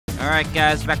Alright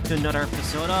guys, back to another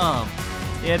episode of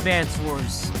the Advance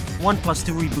Wars 1+2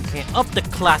 reboot of the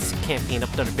classic campaign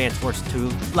of the Advance Wars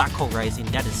 2 Black Hole Rising.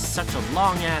 That is such a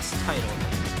long ass title.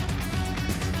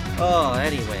 Oh,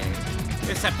 anyway,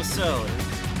 this episode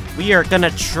we are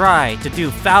gonna try to do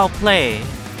foul play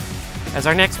as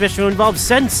our next mission involves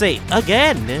Sensei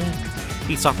again.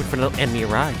 Peace offering for the enemy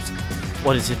arrives.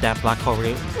 What is it that Black Hole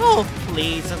Rising? Oh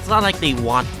please, it's not like they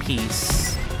want peace.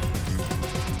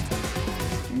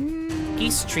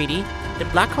 Peace treaty?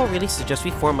 Did Black Hole really suggest we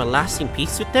form a lasting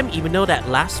peace with them, even though that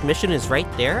last mission is right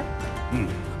there?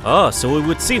 So it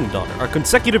would seem, daughter. Our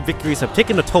consecutive victories have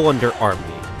taken a toll on their army.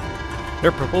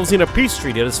 They're proposing a peace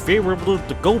treaty that is favorable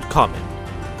to Gold Common.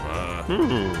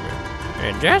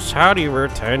 And just how do you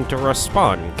intend to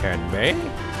respond, Kenbei?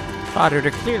 Father, they're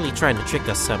clearly trying to trick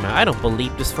us somehow. I don't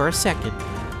believe this for a second.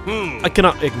 I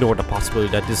cannot ignore the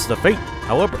possibility that this is the fate.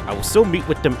 However, I will still meet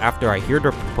with them after I hear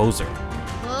their proposal.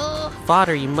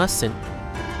 Father, you mustn't.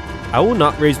 I will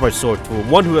not raise my sword to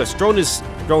one who has thrown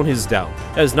his down.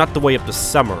 That is not the way of the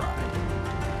samurai.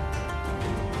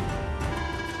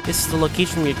 This is the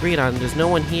location we agreed on. There's no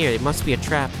one here. It must be a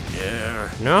trap. Yeah.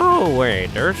 No way.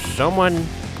 There's someone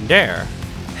there.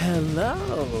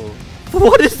 Hello.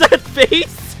 What is that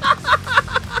face?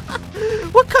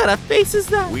 What kind of face is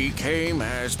that? We came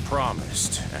as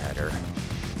promised, Adder.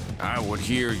 I would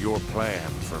hear your plan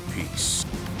for peace.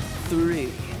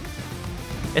 3,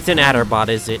 It's an Adderbot,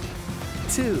 is it?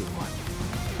 2,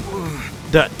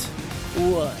 That.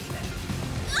 1.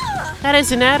 That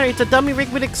is an Adder. It's a dummy rig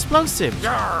with explosives.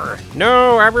 Yarr.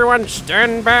 No, everyone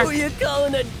stand back. Who you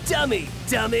calling a dummy,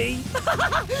 dummy?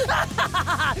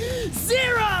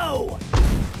 0!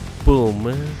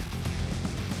 Boom.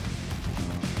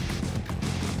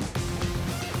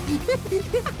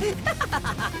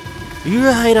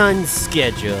 Right on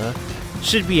schedule.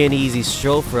 Should be an easy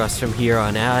stroll for us from here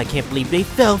on out. I can't believe they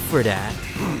fell for that.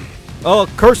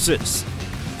 Curses.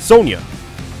 Sonia,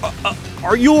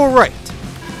 are you alright?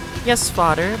 Yes,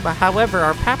 Father, but however,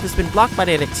 our path has been blocked by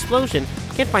that explosion.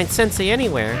 Can't find Sensei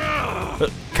anywhere.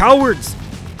 Cowards!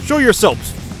 Show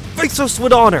yourselves! Face us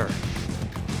with honor!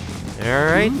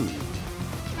 Alright.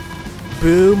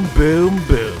 Boom, boom,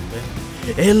 boom.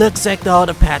 It looks like all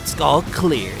the path's all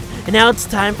cleared. And now it's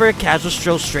time for a casual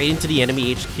stroll straight into the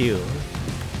enemy HQ.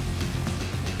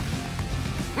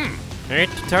 Hate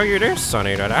to tell you this,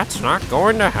 Sonny, that that's not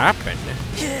going to happen.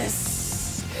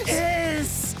 Hiss!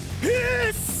 Hiss!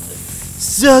 Hiss!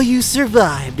 So you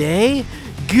survived, eh?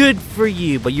 Good for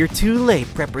you, but you're too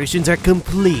late. Preparations are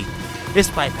complete. This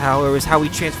pipe, however, is how we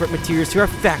transport materials to our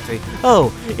factory.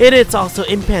 Oh, and it's also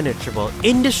impenetrable,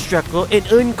 indestructible, and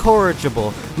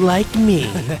incorrigible, like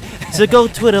me. So go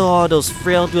twiddle all those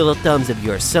frail little thumbs of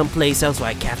yours someplace else while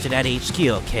I capture that HQ,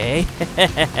 okay?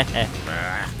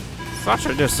 Such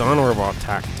a dishonorable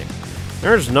tactic.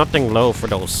 There's nothing low for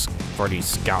these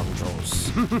scoundrels.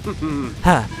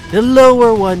 Ha! The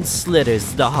lower one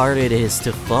slithers, the harder it is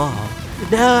to fall.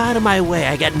 Now out of my way,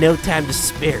 I got no time to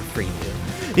spare for you.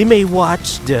 You may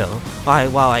watch though,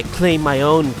 while I claim my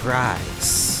own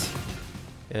prize.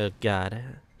 Oh god.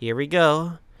 Here we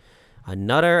go.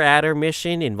 Another Adder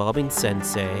mission involving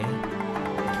Sensei.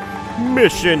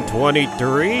 Mission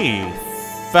 23.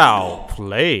 Foul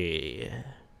play.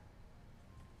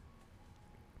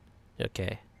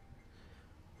 Okay.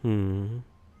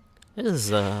 This is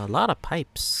a lot of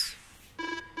pipes.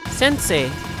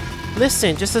 Sensei,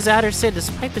 listen, just as Adder said,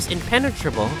 this pipe is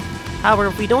impenetrable. However,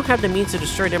 if we don't have the means to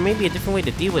destroy it, there may be a different way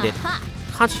to deal with it.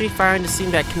 Concentrate fire on the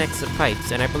seam that connects the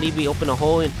pipes, and I believe we open a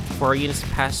hole for our units to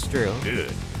pass through.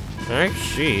 Good. I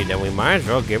see, then we might as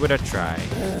well give it a try.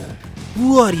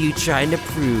 What are you trying to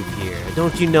prove here?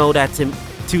 Don't you know that's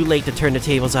too late to turn the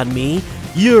tables on me?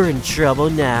 You're in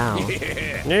trouble now.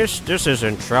 This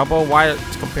isn't trouble. Why,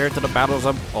 compared to the battles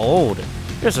of old?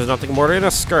 This is nothing more than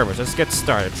a skirmish. Let's get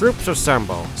started. Troops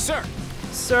assemble. Sir!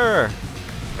 Sir!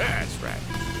 That's right.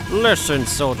 Listen,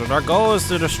 soldiers, our goal is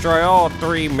to destroy all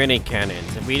 3 mini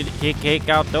cannons. If we take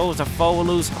out those, the foe will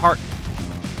lose heart.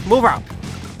 Move out!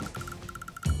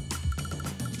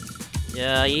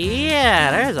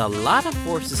 Yeah, there's a lot of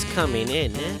forces coming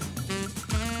in, eh?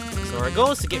 So our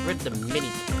goal is to get rid of the mini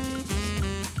cannons.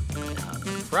 Now,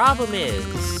 the problem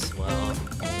is, well,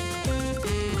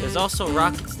 there's also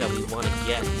rockets that we want to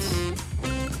get.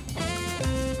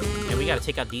 And we gotta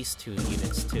take out these 2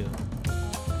 units, too.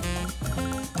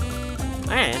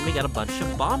 And we got a bunch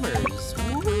of bombers.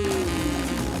 Woo!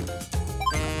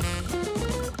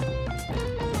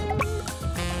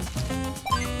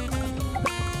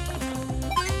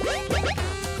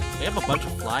 We have a bunch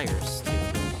of flyers, too.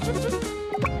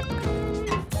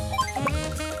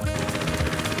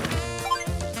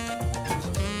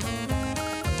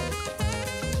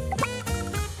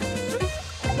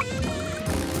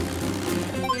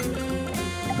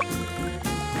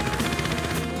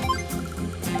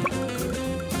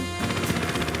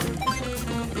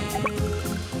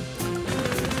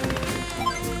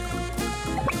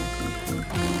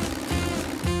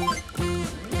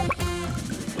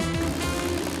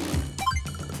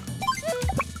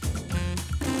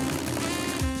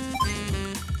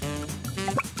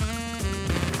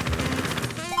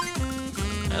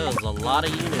 That was a lot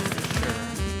of units for sure.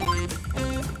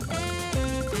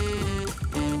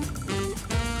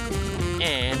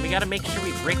 And we gotta make sure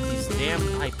we break these damn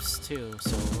pipes too,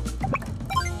 so...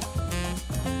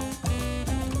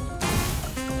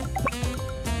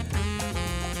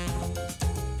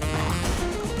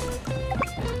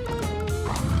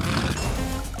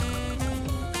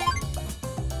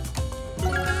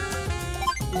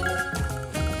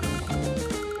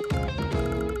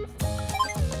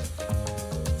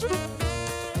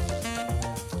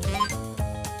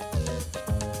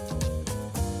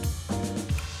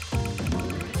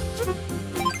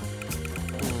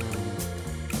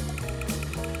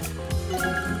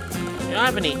 We don't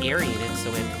have any air units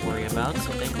that we have to worry about,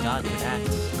 so thank God for that.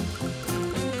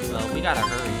 Well, we gotta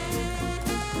hurry.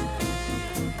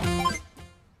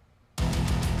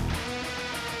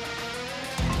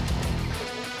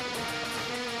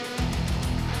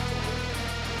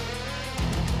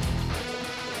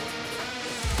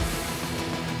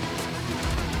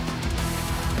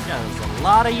 Yeah, there's a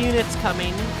lot of units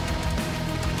coming.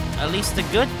 At least the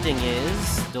good thing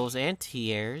is, those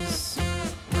anti-airs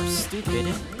are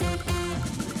stupid.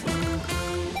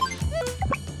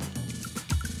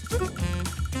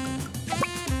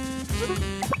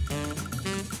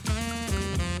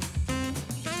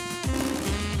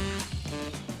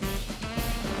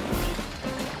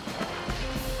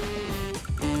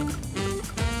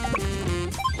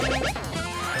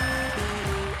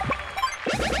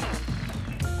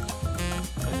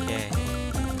 Okay.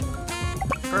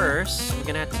 First, we're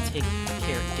gonna have to take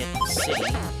care of get the city.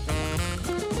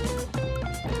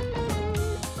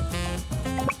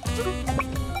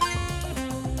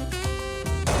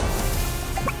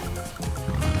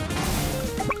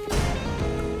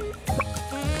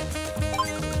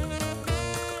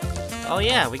 Oh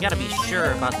yeah, we gotta be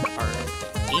sure about our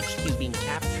HQ being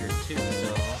captured too,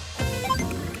 so...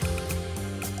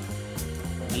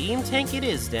 Medium tank it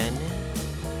is then.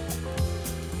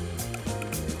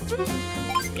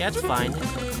 Yeah, it's fine.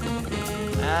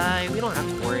 We don't have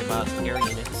to worry about air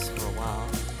units for a while.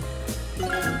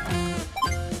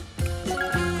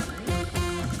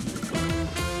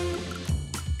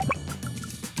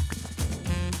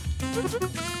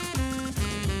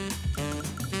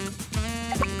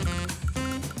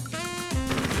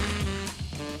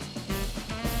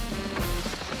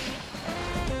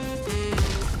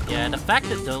 Yeah, and the fact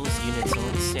that those units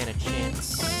don't stand a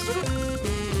chance.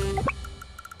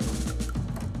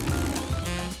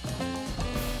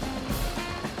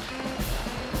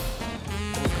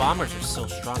 Those bombers are so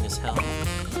strong as hell.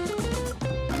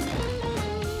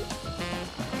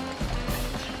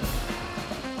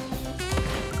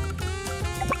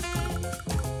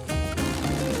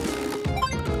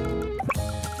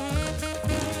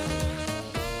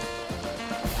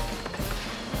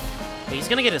 He's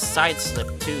gonna get a side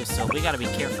slip too, so we gotta be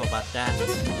careful about that.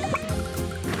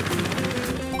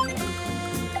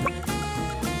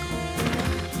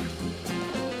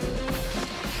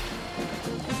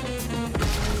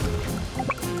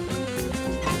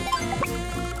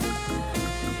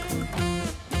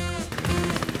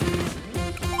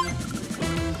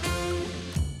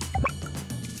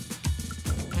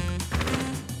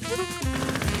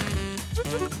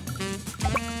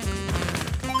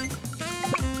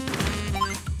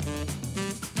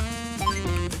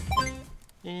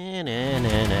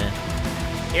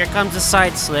 Here comes a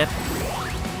side slip.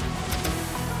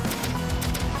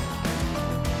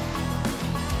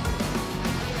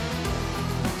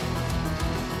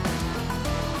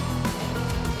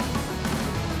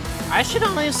 I should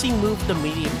honestly move the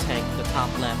medium tank to the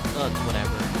top left. Ugh,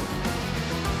 whatever.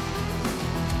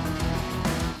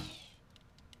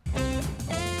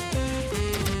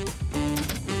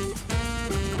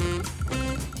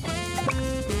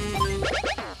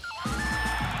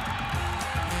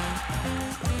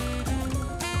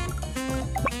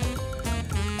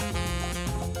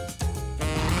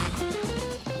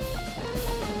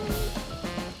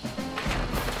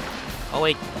 Oh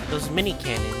wait, those mini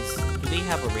cannons, do they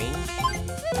have a range?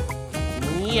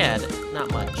 Yeah,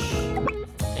 not much.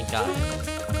 Thank God.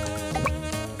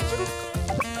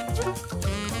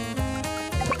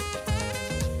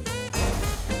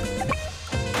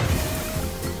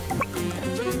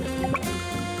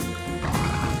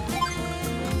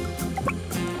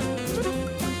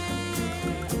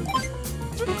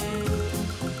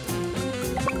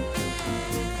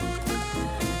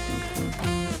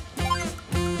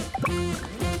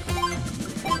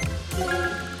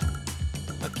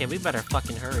 Okay, we better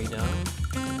fucking hurry though.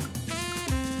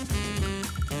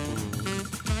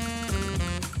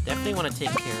 Definitely want to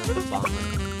take care of the bomber.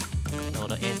 No,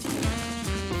 the anti-air.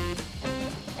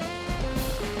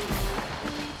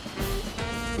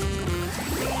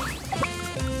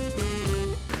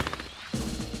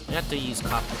 I have to use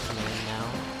copper command now.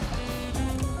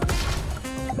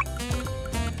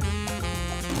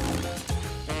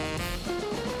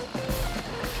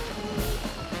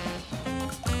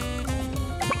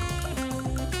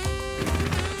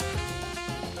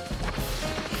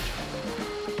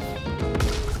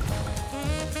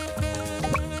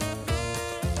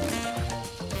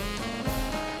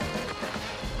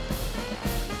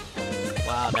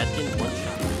 Wow, that didn't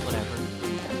one-shot. Whatever.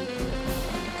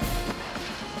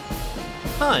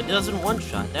 Huh, it doesn't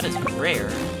one-shot. That is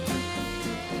rare.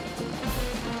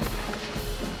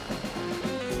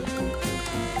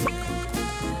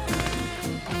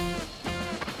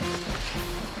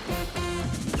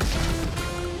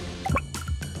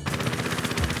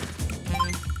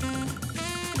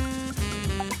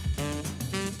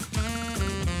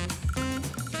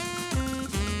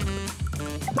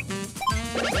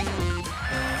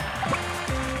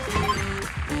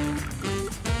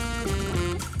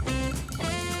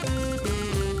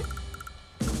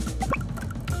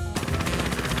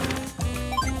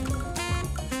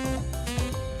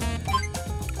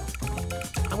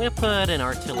 I'm gonna put an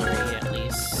artillery at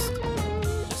least,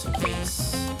 just in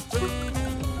case.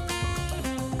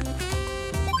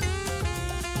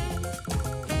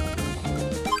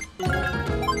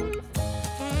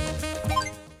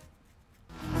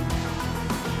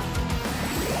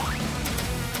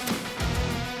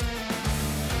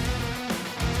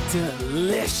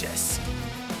 Delicious.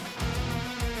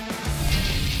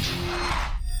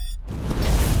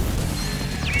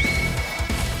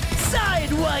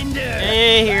 Sidewinder.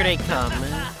 Hey, here they come.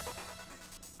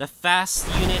 The fast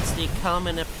units, they come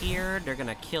and appear, they're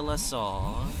gonna kill us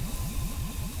all.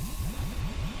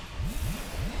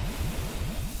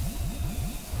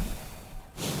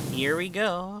 Here we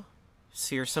go.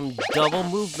 So here's some double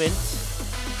movement.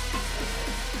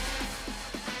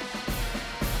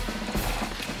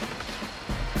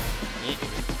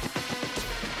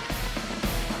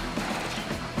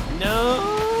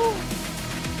 No!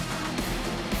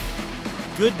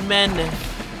 Good men.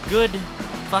 Good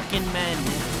fucking men.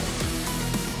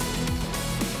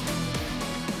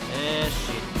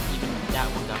 Shit. Even that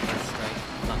one got first strike.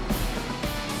 Fuck.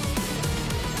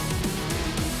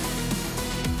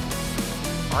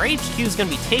 Our HQ is gonna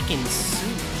be taken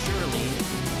soon, surely.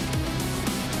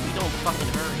 We don't fucking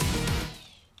hurry.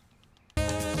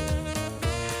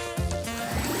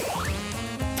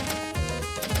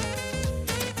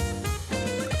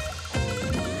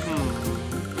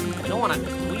 I don't wanna. Do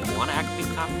we wanna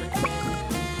activate copter command?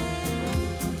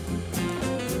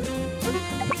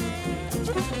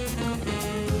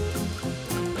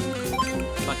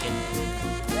 Fuck it.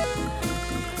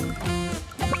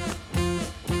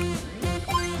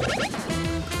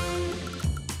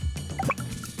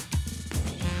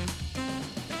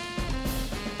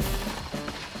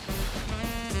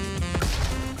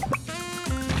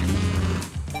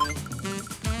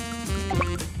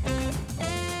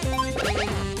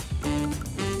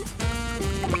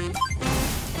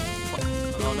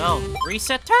 Oh no.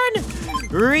 Reset turn!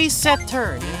 Reset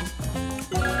turn!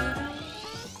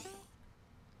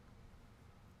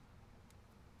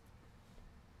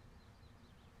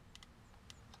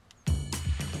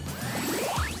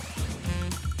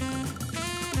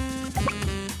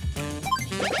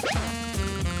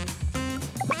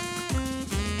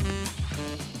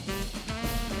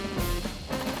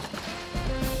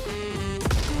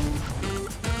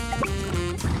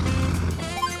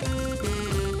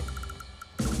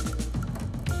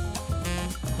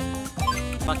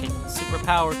 Fucking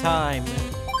superpower time.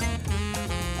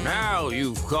 Now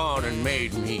you've gone and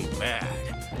made me mad.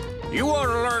 You ought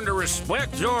to learn to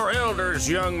respect your elders,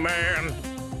 young man.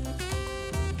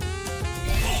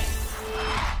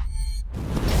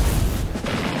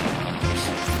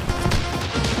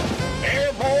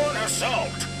 Airborne assault.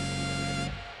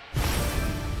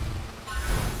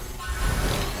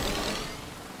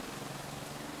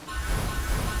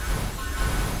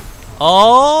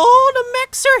 Oh, the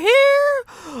mechs are here!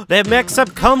 The mechs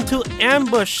have come to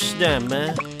ambush them.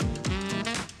 I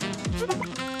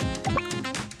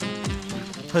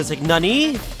was like,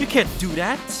 Nani? You can't do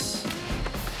that.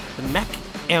 The mech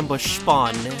ambush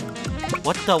spawn.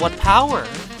 What power?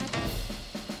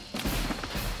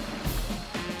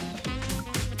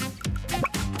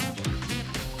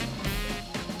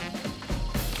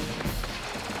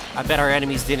 I bet our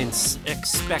enemies didn't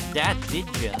expect that, did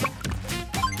ya?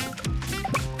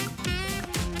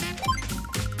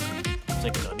 It's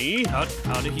like, Nani? How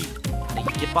did he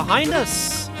get behind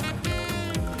us?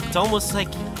 It's almost like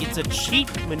it's a cheat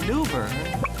maneuver.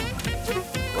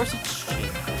 Of course it's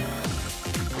cheat.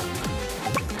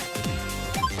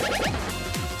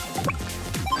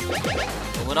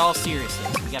 But with all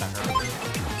seriousness, we gotta hurry.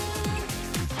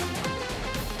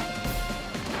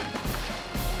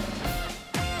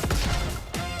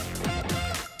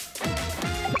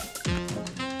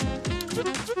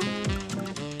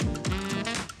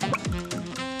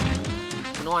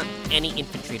 I don't want any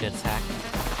infantry to attack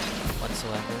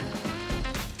whatsoever.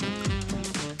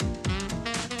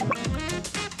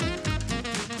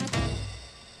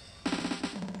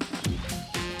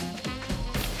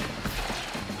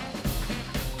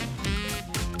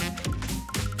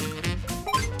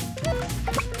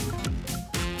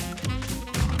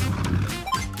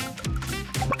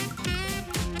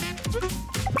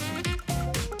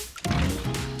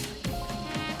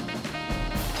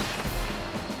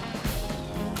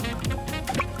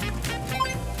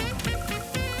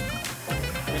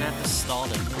 Stall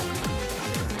them. So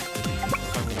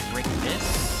I'm gonna break this.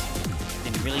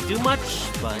 Didn't really do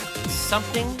much, but it's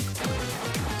something.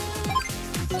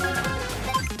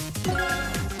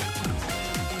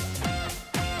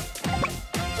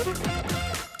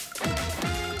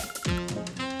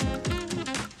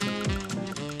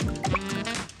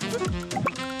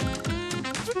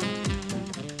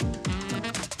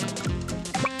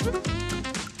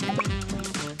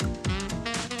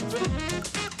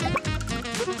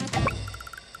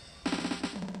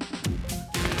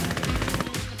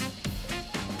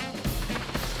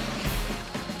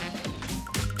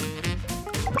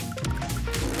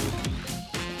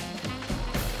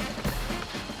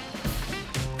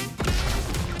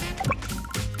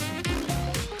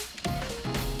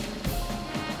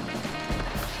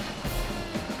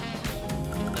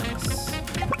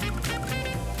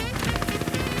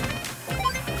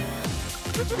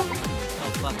 Oh,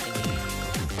 fucking me.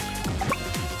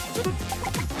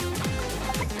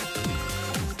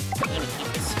 I'm gonna keep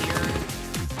this here.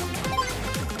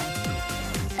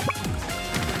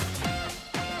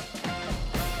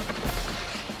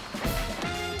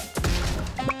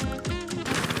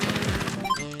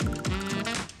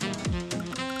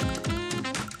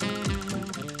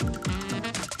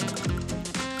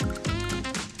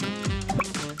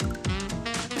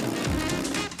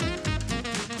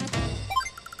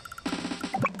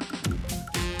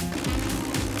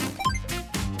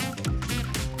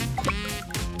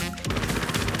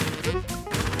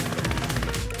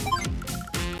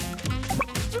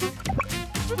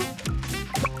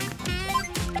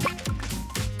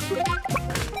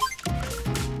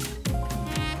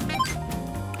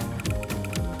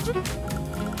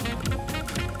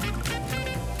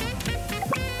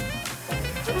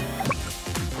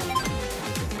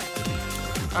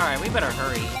 Alright, we better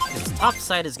hurry. This top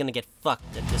side is gonna get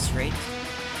fucked at this rate.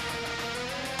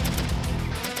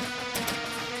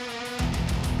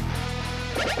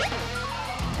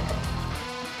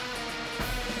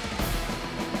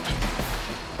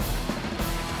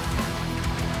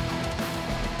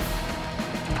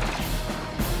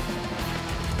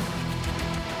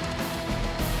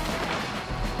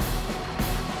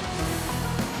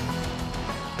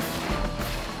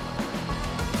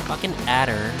 Fucking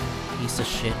adder. Piece of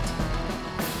shit.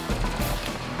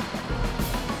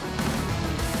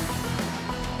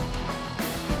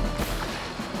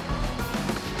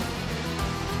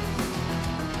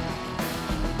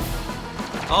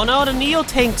 Oh no, the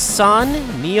Neo-Tank's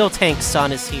son! Neo-Tank's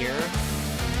son is here.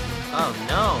 Oh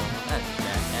no, that's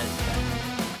bad, that's bad.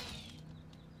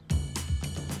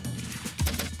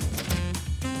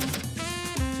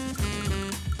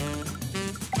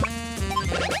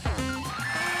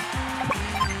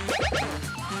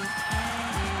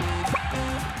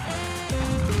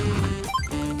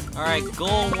 Alright,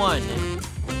 goal 1.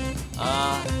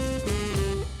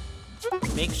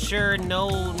 Make sure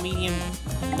no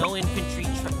infantry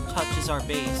touches our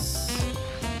base.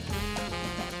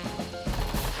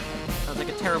 Sounds like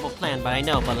a terrible plan, but I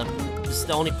know, but this is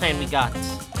the only plan we got.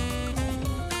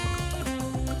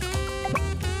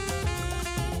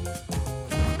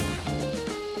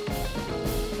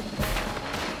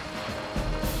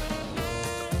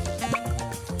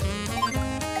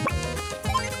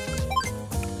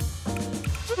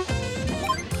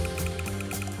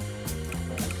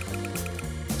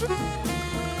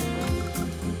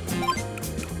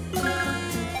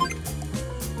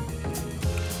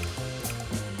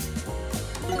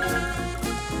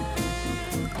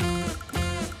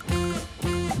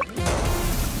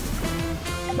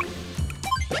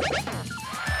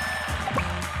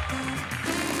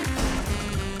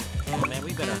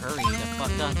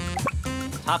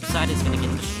 Top side is gonna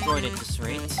get destroyed at this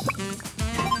rate.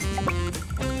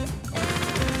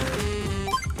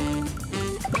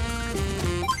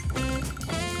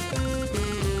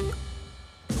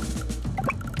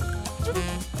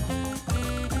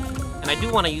 I do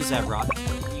want to use that rock.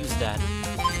 Use that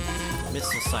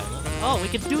missile silo. Oh, we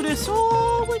can do this!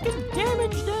 Oh, we can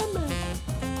damage them!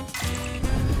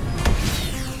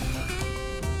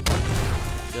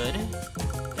 Good.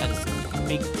 That is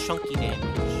big chunky damage.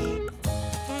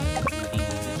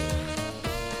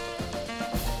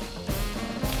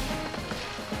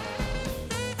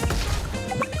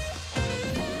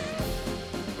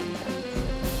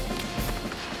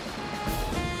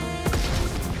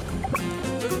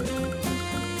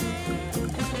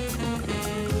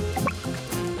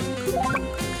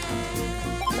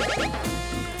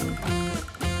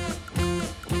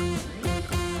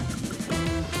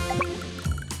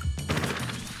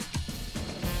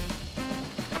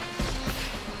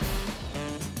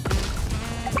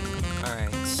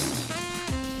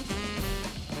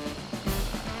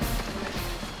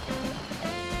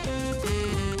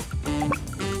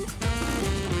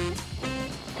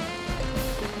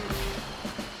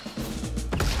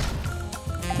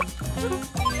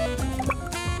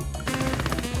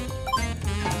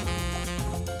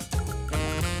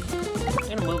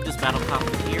 I'm gonna move this battle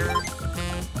copter here.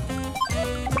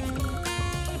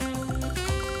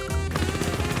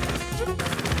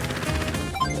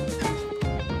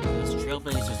 Those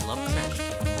trailblazers love trash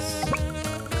cans.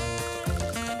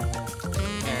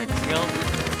 They're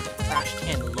trash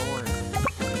can lord.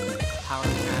 Power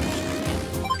trash can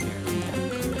lord here.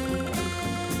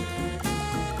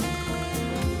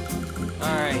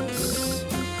 Alright.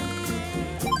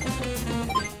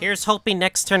 Here's hoping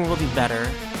next turn will be better.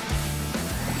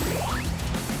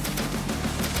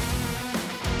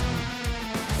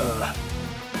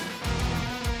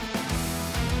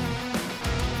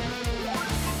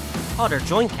 Oh, they're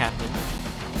joint capping.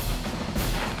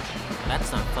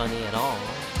 That's not funny at all.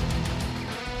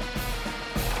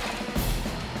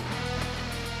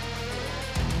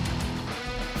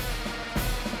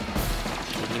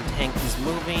 Medium tank is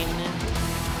moving.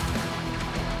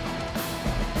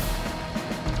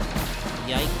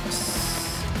 Yikes.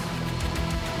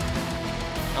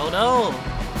 Oh no!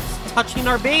 It's touching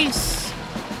our base!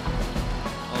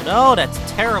 Oh no, that's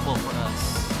terrible for us.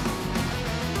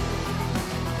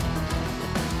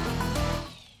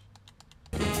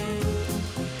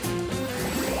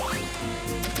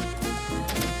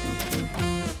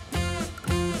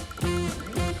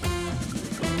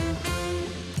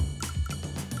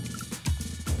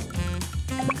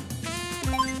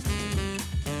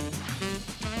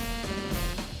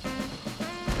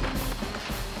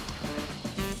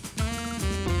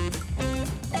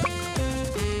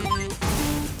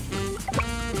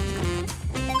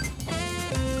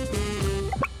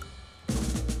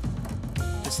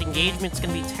 This engagement's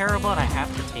gonna be terrible and I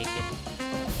have to take it.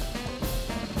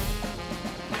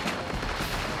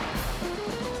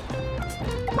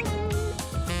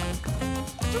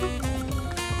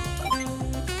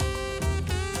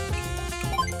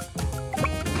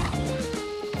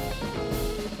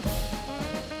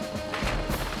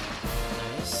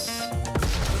 Nice.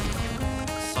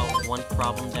 Solves one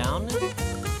problem down.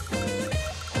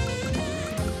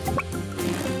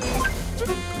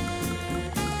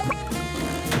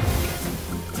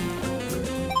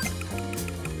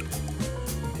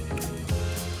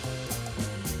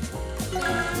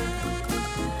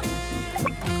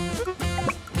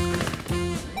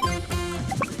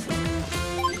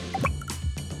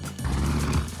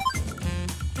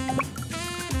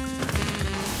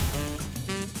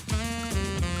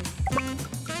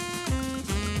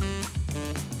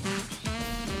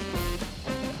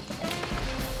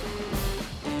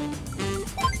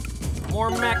 More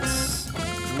mechs!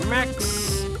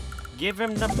 Mechs! Give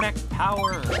him the mech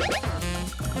power!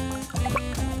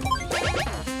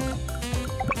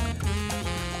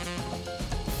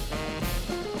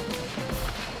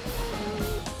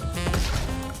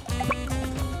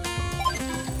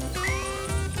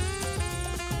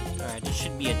 Alright, this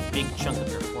should be a big chunk of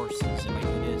their forces if I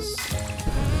do this.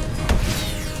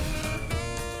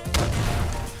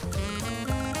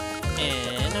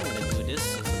 And I'm gonna do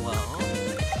this as well.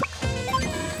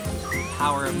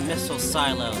 Power of missile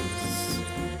silos.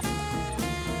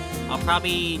 I'll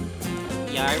probably...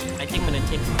 Yeah, I think I'm gonna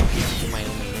take some pieces of my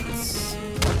own units.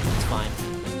 It's fine.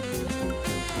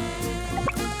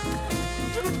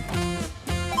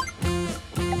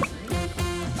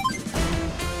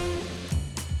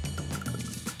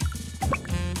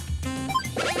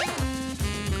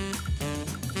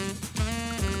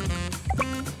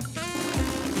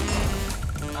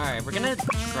 Alright, we're gonna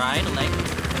try to, like,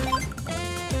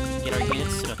 get our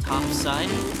units to the top side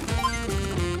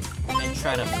and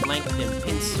try to flank them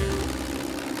pincer,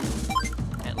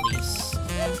 at least.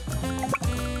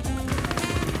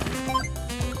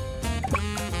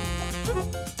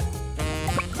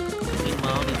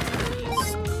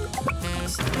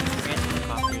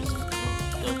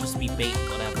 just be bait,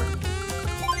 whatever.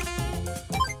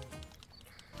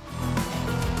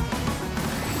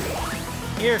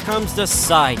 Here comes the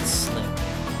side slip.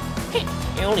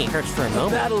 It only hurts for a A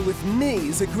moment. battle with me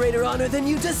is a greater honor than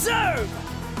you deserve!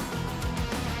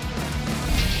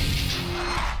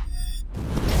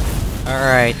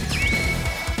 Alright.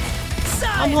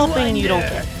 I'm hoping Sidewinder! you don't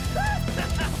get...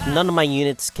 None of my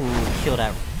units can kill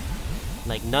that.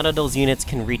 Like, none of those units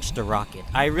can reach the rocket.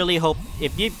 I really hope...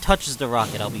 If it touches the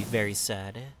rocket, I'll be very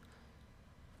sad.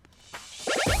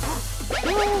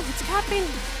 Oh, it's happening!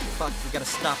 Fuck, we gotta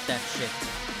stop that shit.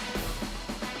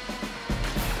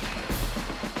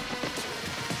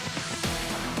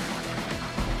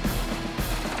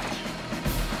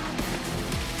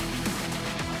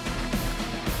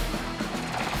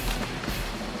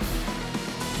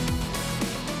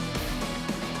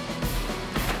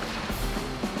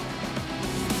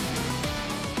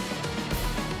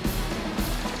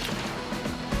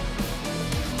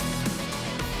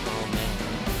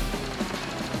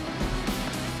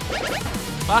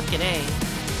 Fucking A.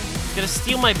 He's gonna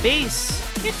steal my base.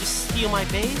 You can't just steal my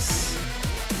base.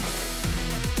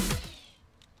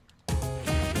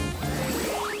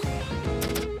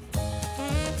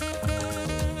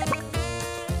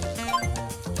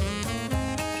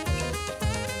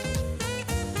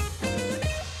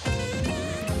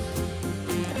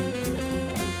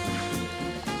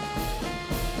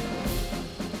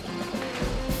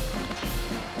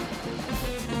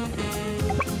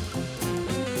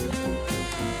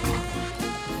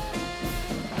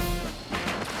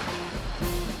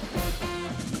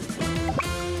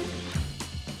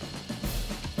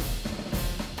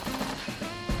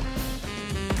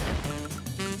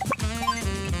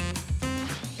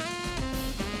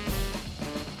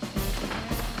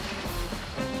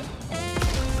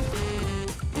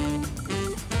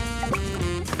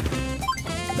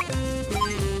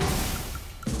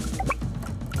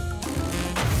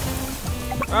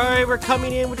 Alright, we're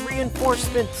coming in with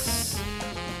reinforcements.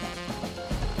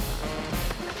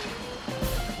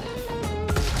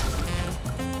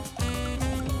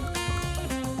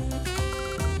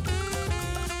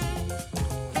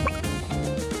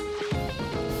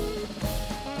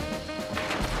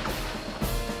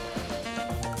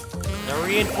 The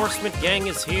reinforcement gang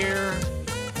is here.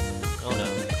 Oh no.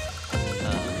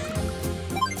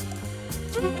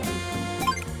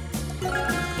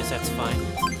 Guess that's fine.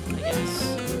 I guess.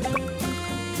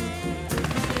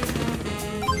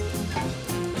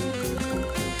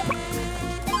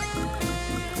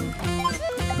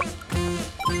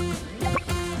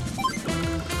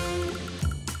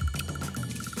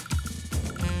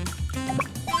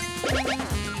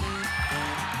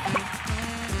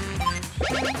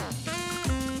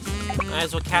 Might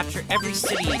as well capture every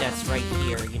city that's right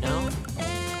here, you know?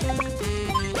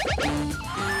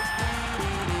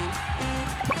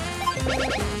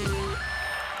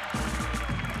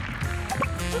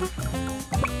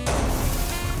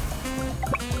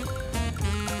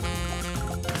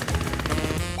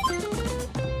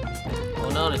 Oh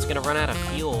no, it's gonna run out of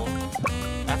fuel.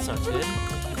 That's not good.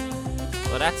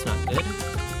 Well, that's not good.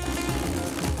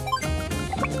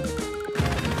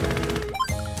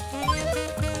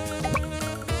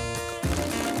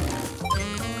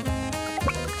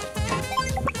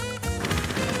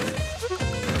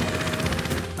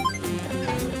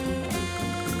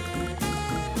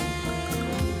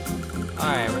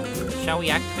 Alright, shall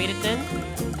we activate it then?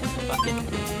 Fuck it.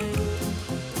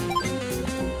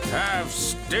 I've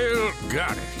still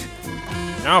got it.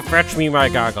 Now fetch me my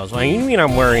goggles. What do you mean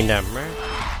I'm wearing them, man?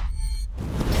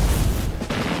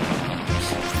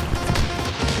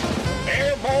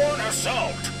 Airborne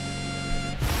assault.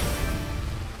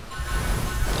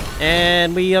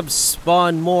 And we have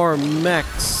spawned more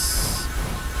mechs.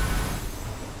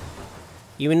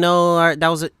 Even though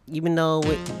even though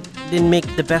we didn't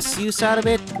make the best use out of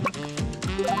it,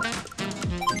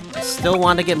 I still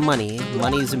want to get money.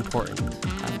 Money is important,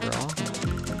 after all.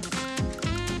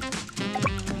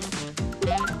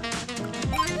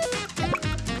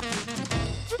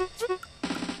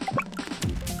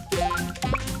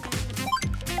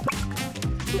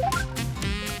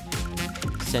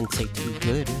 Sensei too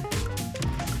good.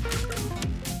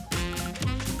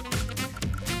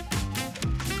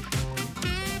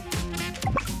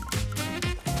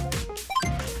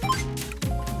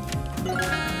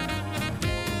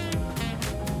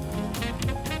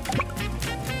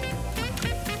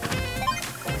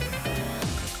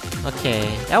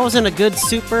 Okay, that wasn't a good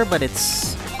super, but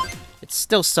it's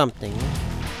still something.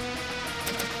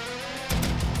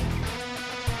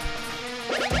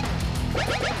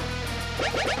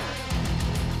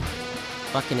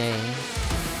 Fucking A.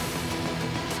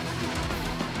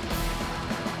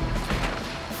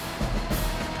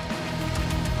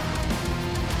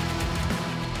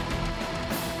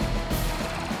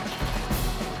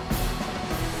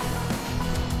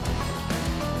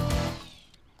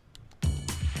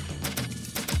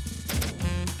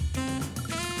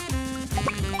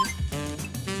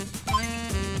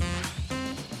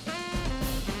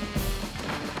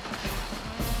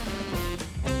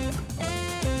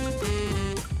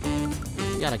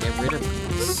 gotta get rid of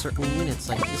certain units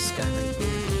like this guy right here.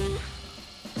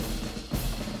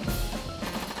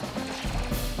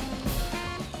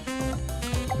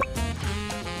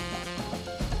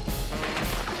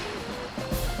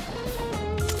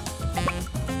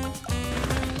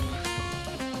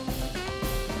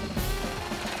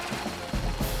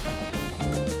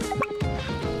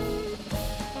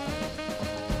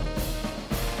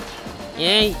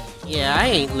 Yeah, I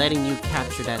ain't letting you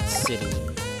capture that city.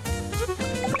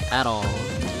 At all.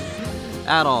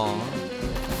 At all.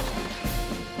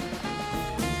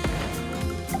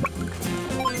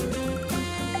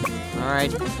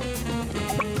 Alright.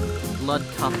 Blood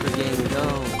Copter Gang,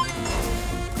 go.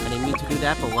 I didn't mean to do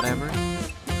that, but whatever.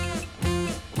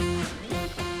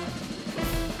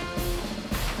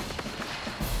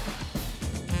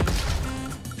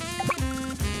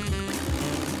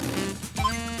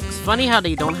 Funny how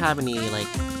they don't have any like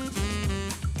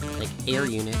air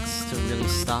units to really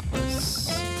stop us,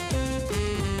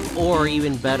 or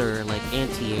even better, like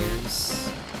anti-airs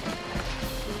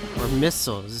or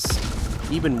missiles,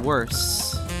 even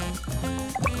worse.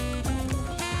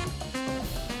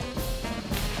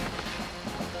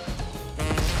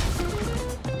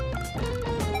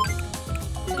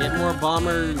 Get more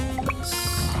bombers.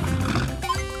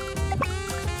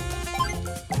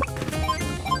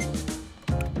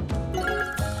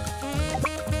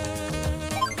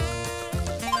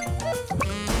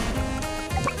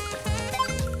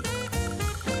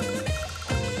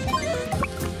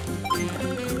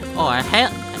 Oh,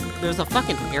 there's a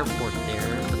fucking airport there.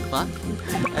 What the fuck?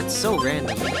 That's so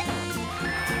random. I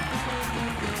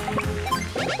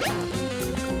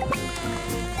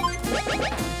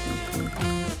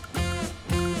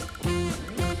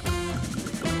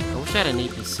wish I had an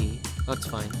APC. Oh, it's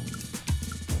fine.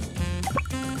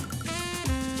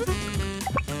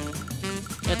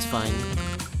 It's fine.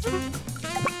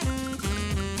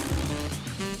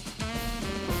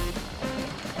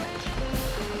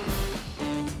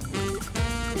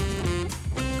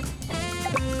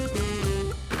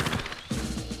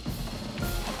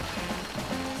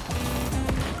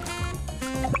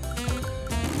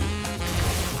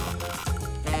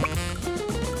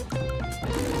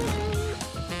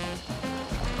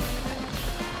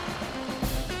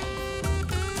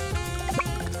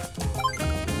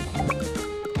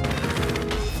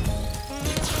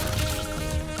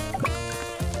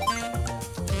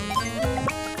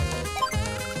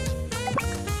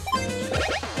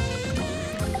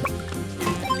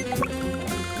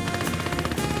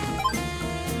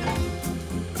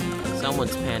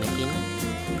 Someone's panicking.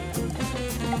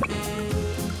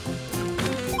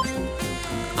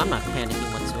 I'm not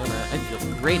panicking whatsoever. I feel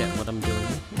great at what I'm doing.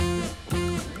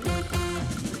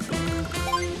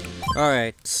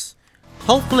 Alright.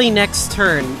 Hopefully next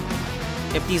turn,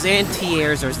 if these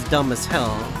anti-airs are as dumb as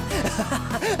hell...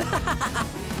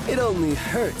 It only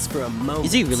hurts for a moment.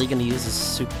 Is he really gonna use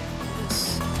his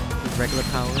regular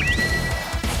power?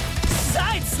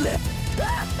 Side slip!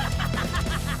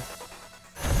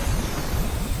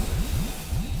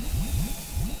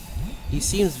 He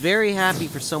seems very happy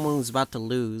for someone who's about to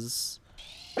lose.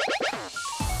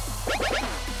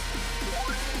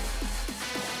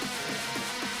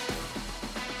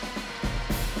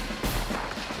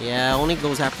 Yeah, only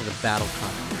goes after the battle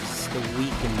copters. The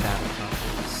weakened battle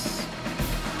copters.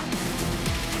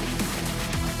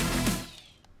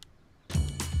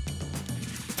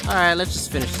 Alright, let's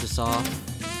just finish this off.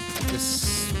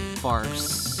 This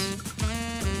farce.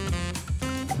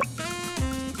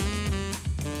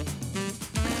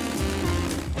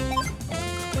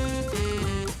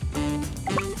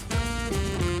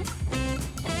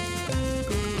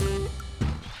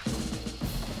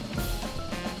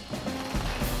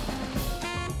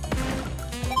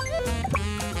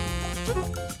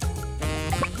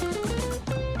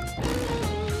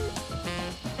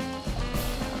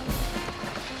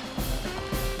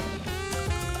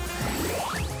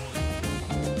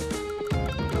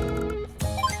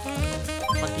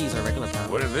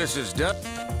 When this is done...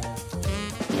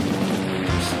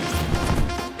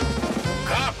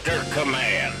 Copter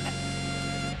Command!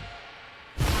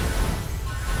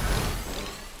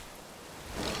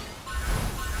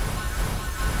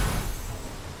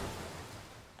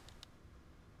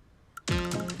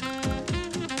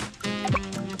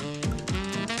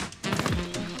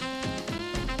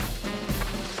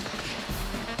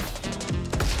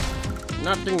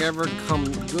 Nothing ever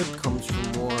good comes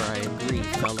from war, I agree,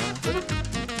 fella.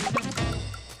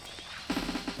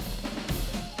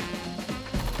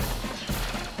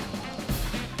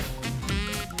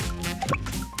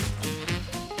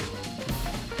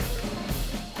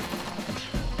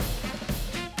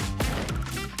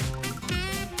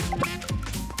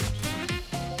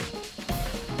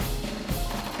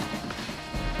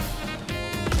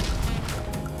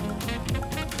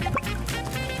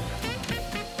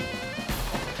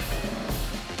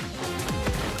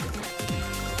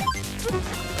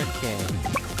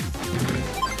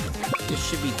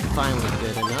 should be finally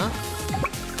good enough.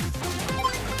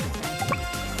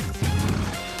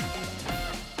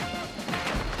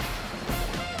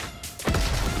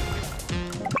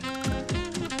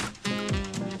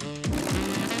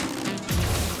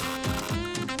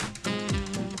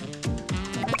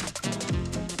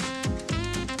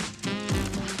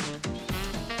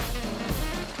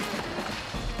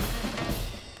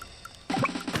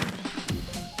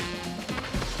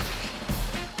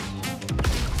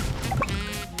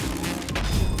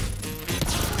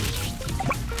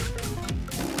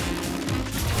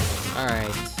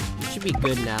 Alright, you should be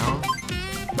good now.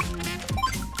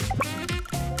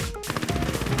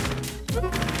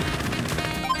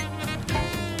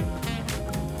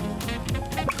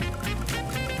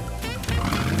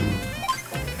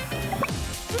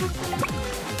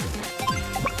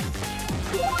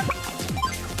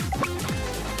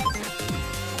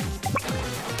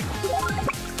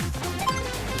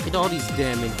 Look at all these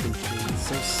damn infantry, it's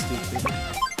so stupid.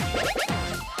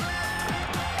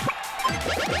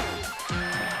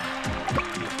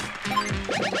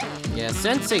 Yeah,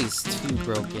 Sensei's too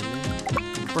broken.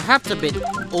 Perhaps a bit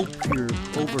over-broken.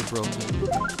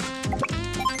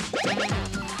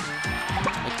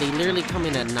 Like, they literally come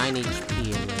in at 9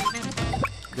 HP and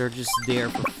like, they're just there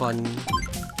for fun,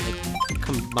 like,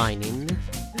 combining.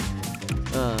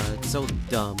 It's so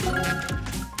dumb.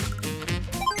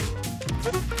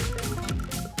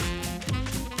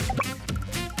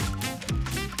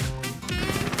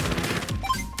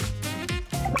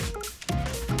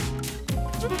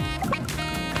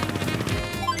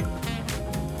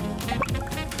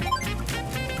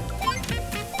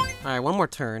 Alright, one more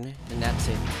turn, and that's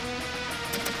it.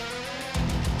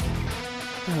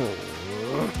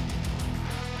 Oh.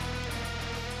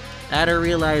 After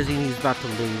realizing he's about to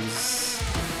lose.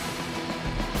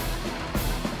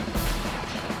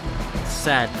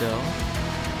 Sad, though.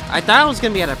 I thought I was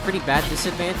gonna be at a pretty bad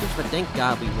disadvantage, but thank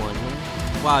God we won.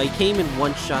 Wow, he came in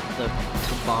one-shot the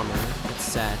bomber. That's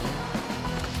sad.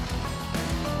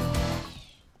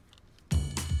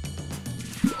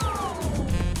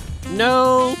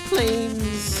 No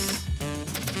planes.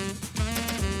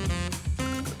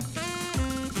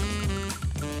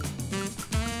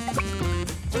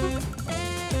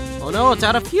 Oh no, it's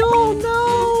out of fuel. No.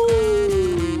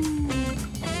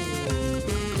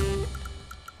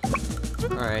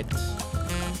 All right.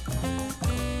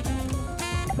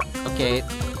 Okay,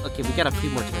 we got a few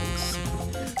more turns.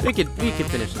 We can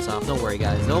finish this off. Don't worry,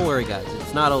 guys. Don't worry, guys.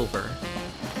 It's not over.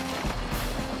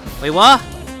 Wait, what?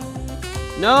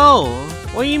 No!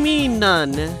 What do you mean,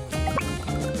 none?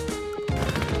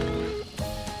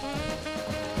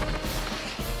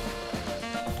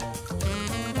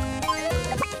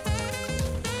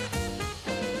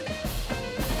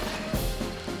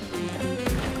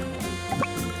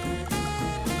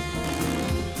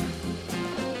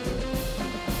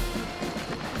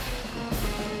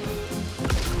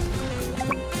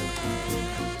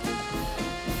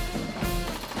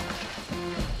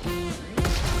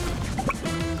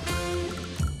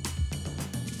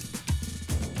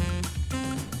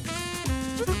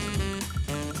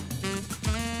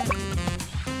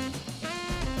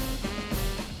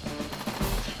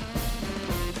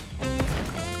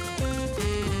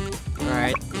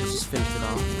 Alright, let's just finish it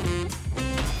off.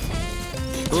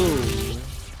 Boom.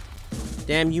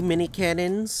 Damn you mini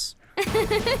cannons.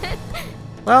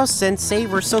 Well, Sensei,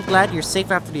 we're so glad you're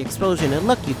safe after the explosion, and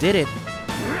look, you did it.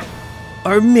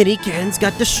 Our mini cannons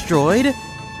got destroyed?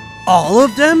 All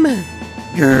of them?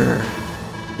 Grr.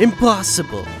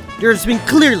 Impossible. There's been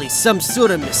clearly some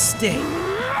sort of mistake.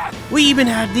 We even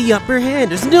had the upper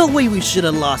hand. There's no way we should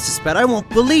have lost this battle. I won't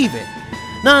believe it.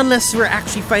 Not unless we're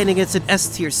actually fighting against an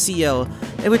S-tier CO,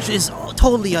 which is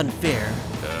totally unfair.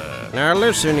 Now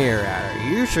listen here, Adder.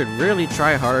 You should really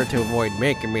try harder to avoid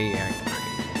making me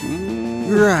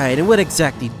angry. Right, and what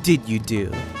exactly did you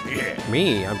do?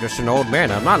 Me? I'm just an old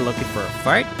man. I'm not looking for a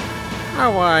fight.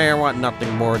 Oh, why, I want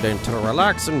nothing more than to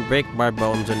relax and bake my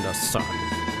bones in the sun.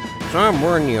 So I'm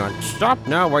warning you on stop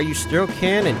now while you still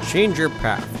can and change your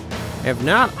path. If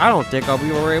not, I don't think I'll be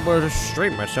able to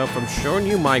restrain myself from showing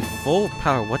you my full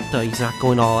power. What the? He's not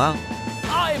going all out.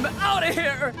 I'm out of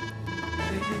here!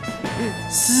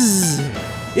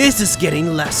 This is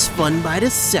getting less fun by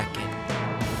the second.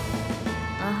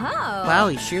 Uh-huh. Wow,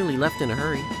 he surely left in a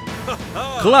hurry.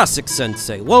 Classic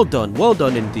Sensei. Well done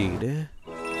indeed.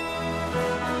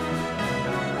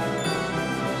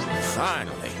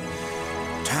 Finally,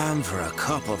 time for a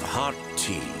cup of hot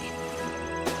tea.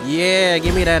 Yeah,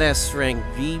 give me that S rank,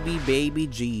 GB baby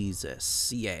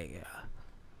Jesus. Yeah.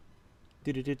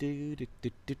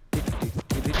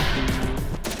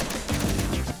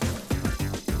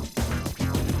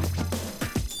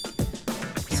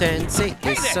 Sensei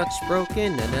is such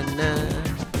broken. Na na na.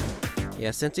 Yeah,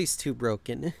 Sensei's too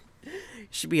broken.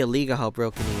 Should be illegal how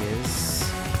broken he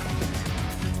is.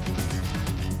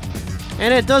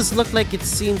 And it does look like it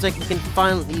seems like we can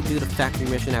finally do the factory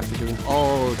mission after doing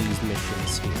all these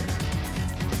missions here.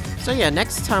 So yeah,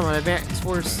 next time on Advance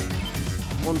Wars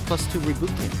 1+2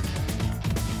 Reboot Camp,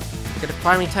 we're gonna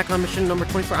finally tackle on mission number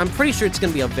 24. I'm pretty sure it's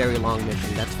gonna be a very long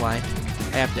mission. That's why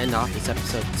I have to end off this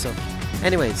episode. So,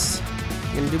 anyways,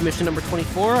 we're gonna do mission number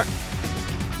 24.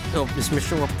 So this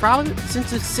mission will probably,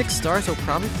 since it's 6 stars, it'll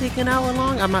probably take an hour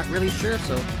long. I'm not really sure.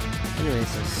 So,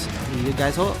 anyways, I'll see you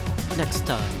guys all next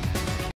time.